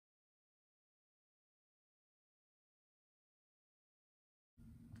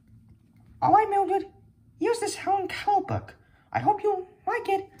All right, Mildred. Here's this Helen Keller book. I hope you like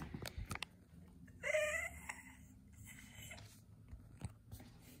it.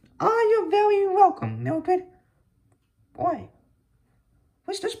 Oh, you're very welcome, Mildred. Boy,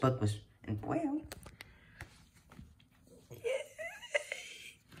 wish this book was in Braille.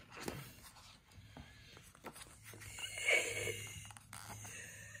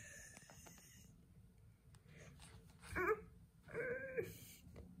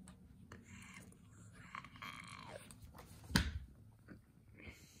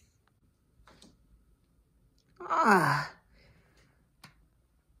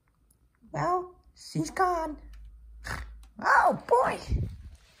 Well, she's gone. Oh, boy.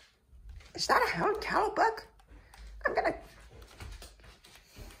 Is that a Helen Keller book? I'm gonna...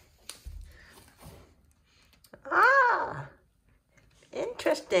 Ah,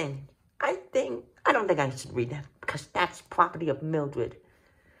 interesting. I don't think I should read that because that's property of Mildred.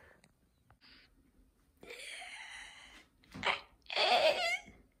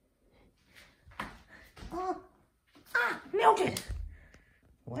 Mildred,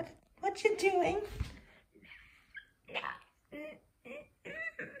 what you doing?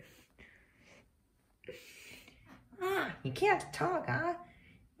 You can't talk, huh?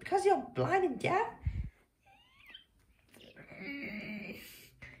 Because you're blind and deaf?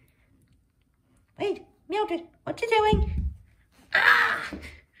 Wait, Mildred, what you doing?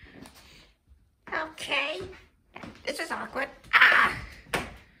 Okay. This is awkward.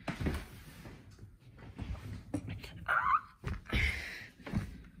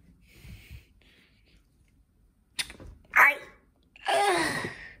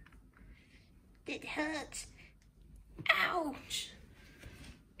 It hurts. Ouch.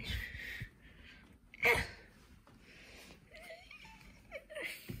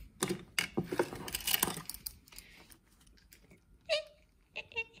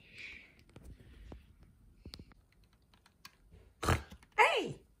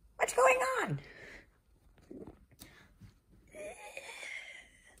 Hey, what's going on?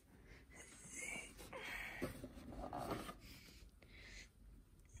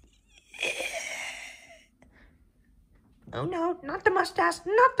 Oh no, not the mustache,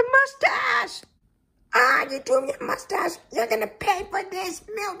 not the mustache! You're doing your mustache. You're gonna pay for this,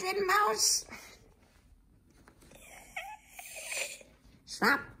 Mildred Mouse.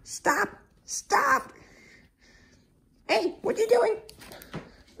 Stop. Hey, what are you doing?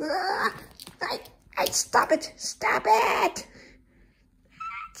 Stop it. Stop it.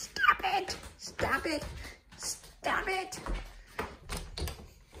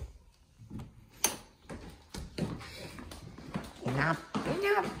 Enough.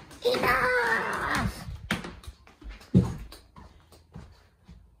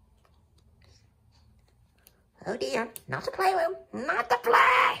 Oh dear, not the playroom, not the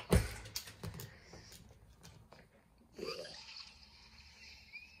play.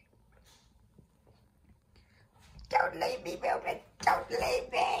 Don't leave me, Mildred, don't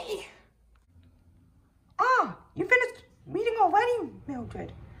leave me. You finished reading already,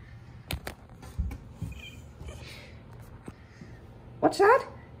 Mildred. What's that?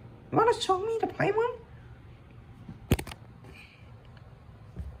 You want to show me the playroom?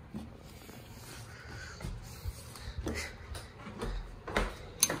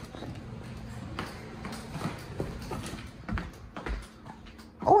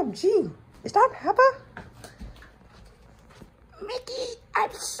 OMG, is that Peppa? Mickey,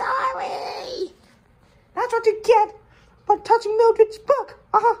 I'm sorry. That's what you get for touching Mildred's book.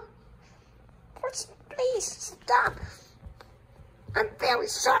 Please stop. I'm very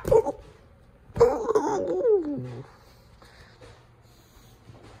sorry.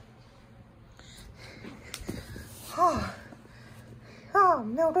 Oh,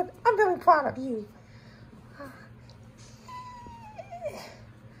 Mildred, I'm very proud of you.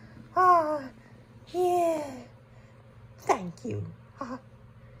 Yeah. Thank you.